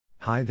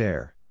Hi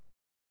there.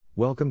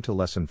 Welcome to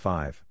Lesson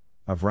 5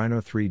 of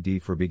Rhino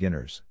 3D for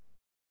Beginners.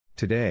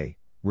 Today,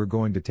 we're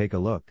going to take a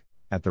look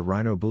at the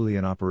Rhino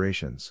Boolean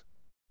operations.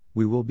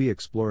 We will be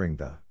exploring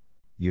the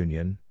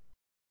union,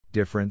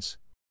 difference,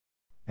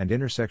 and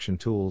intersection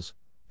tools,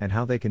 and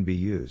how they can be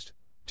used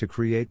to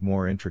create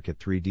more intricate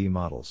 3D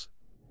models.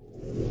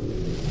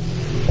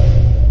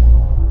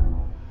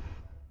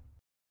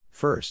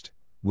 First,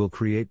 we'll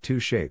create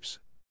two shapes.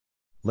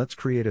 Let's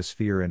create a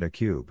sphere and a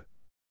cube.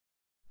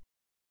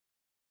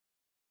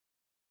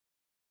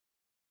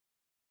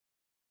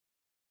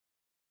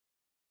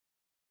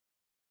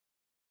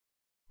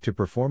 To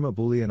perform a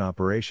Boolean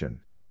operation,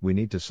 we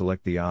need to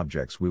select the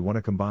objects we want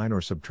to combine or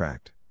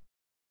subtract.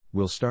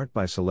 We'll start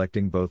by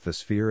selecting both the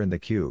sphere and the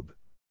cube.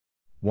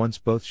 Once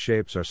both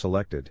shapes are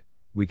selected,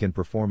 we can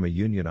perform a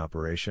union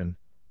operation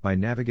by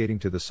navigating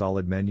to the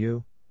solid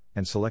menu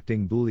and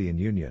selecting Boolean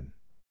union.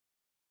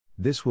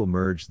 This will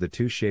merge the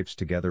two shapes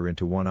together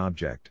into one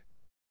object.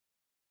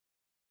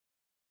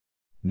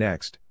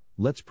 Next,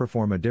 let's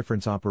perform a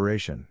difference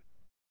operation.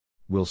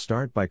 We'll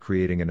start by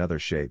creating another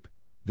shape,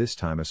 this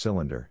time a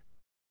cylinder.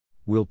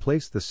 We'll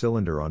place the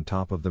cylinder on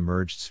top of the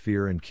merged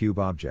sphere and cube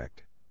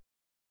object.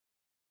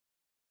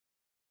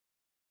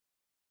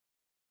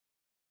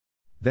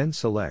 Then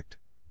select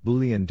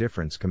Boolean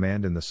difference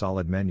command in the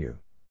solid menu.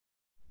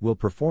 We'll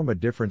perform a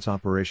difference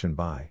operation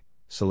by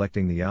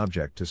selecting the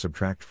object to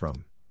subtract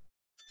from,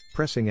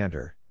 pressing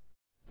Enter.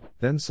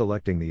 Then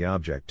selecting the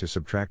object to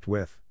subtract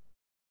with,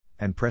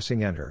 and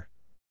pressing Enter.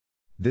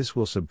 This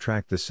will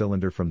subtract the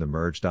cylinder from the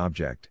merged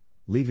object,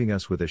 leaving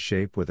us with a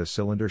shape with a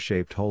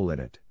cylinder-shaped hole in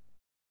it.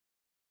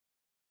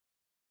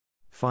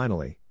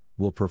 Finally,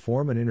 we'll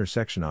perform an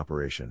intersection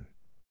operation.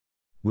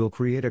 We'll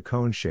create a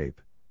cone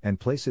shape, and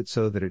place it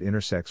so that it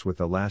intersects with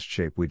the last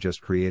shape we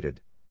just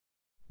created.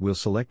 We'll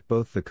select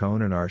both the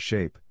cone and our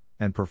shape,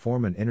 and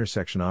perform an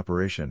intersection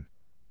operation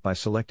by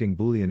selecting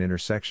Boolean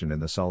intersection in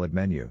the solid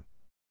menu.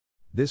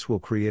 This will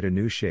create a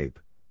new shape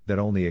that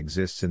only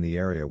exists in the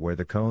area where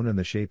the cone and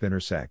the shape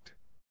intersect.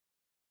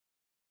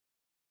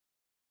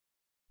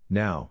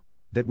 Now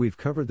that we've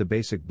covered the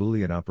basic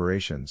Boolean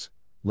operations,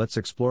 let's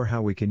explore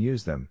how we can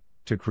use them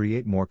to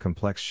create more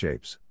complex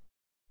shapes.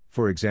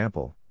 For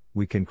example,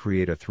 we can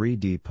create a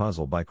 3D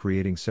puzzle by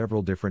creating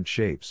several different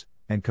shapes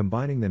and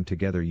combining them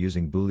together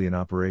using Boolean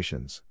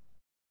operations.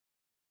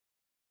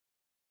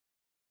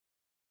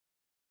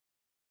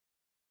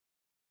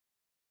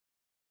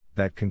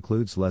 That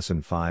concludes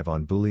Lesson 5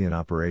 on Boolean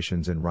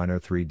operations in Rhino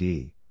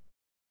 3D.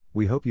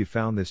 We hope you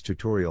found this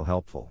tutorial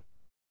helpful.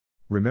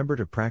 Remember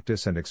to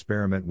practice and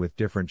experiment with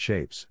different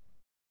shapes.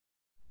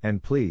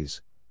 And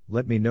please,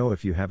 let me know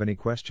if you have any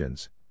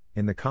questions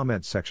in the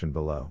comments section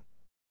below.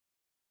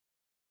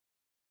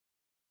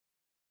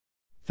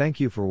 Thank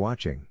you for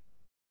watching.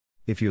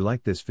 If you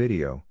like this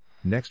video,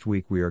 next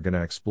week we are going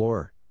to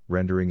explore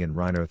rendering in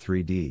Rhino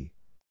 3D.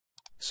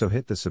 So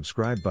hit the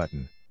subscribe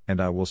button, and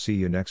I will see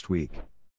you next week.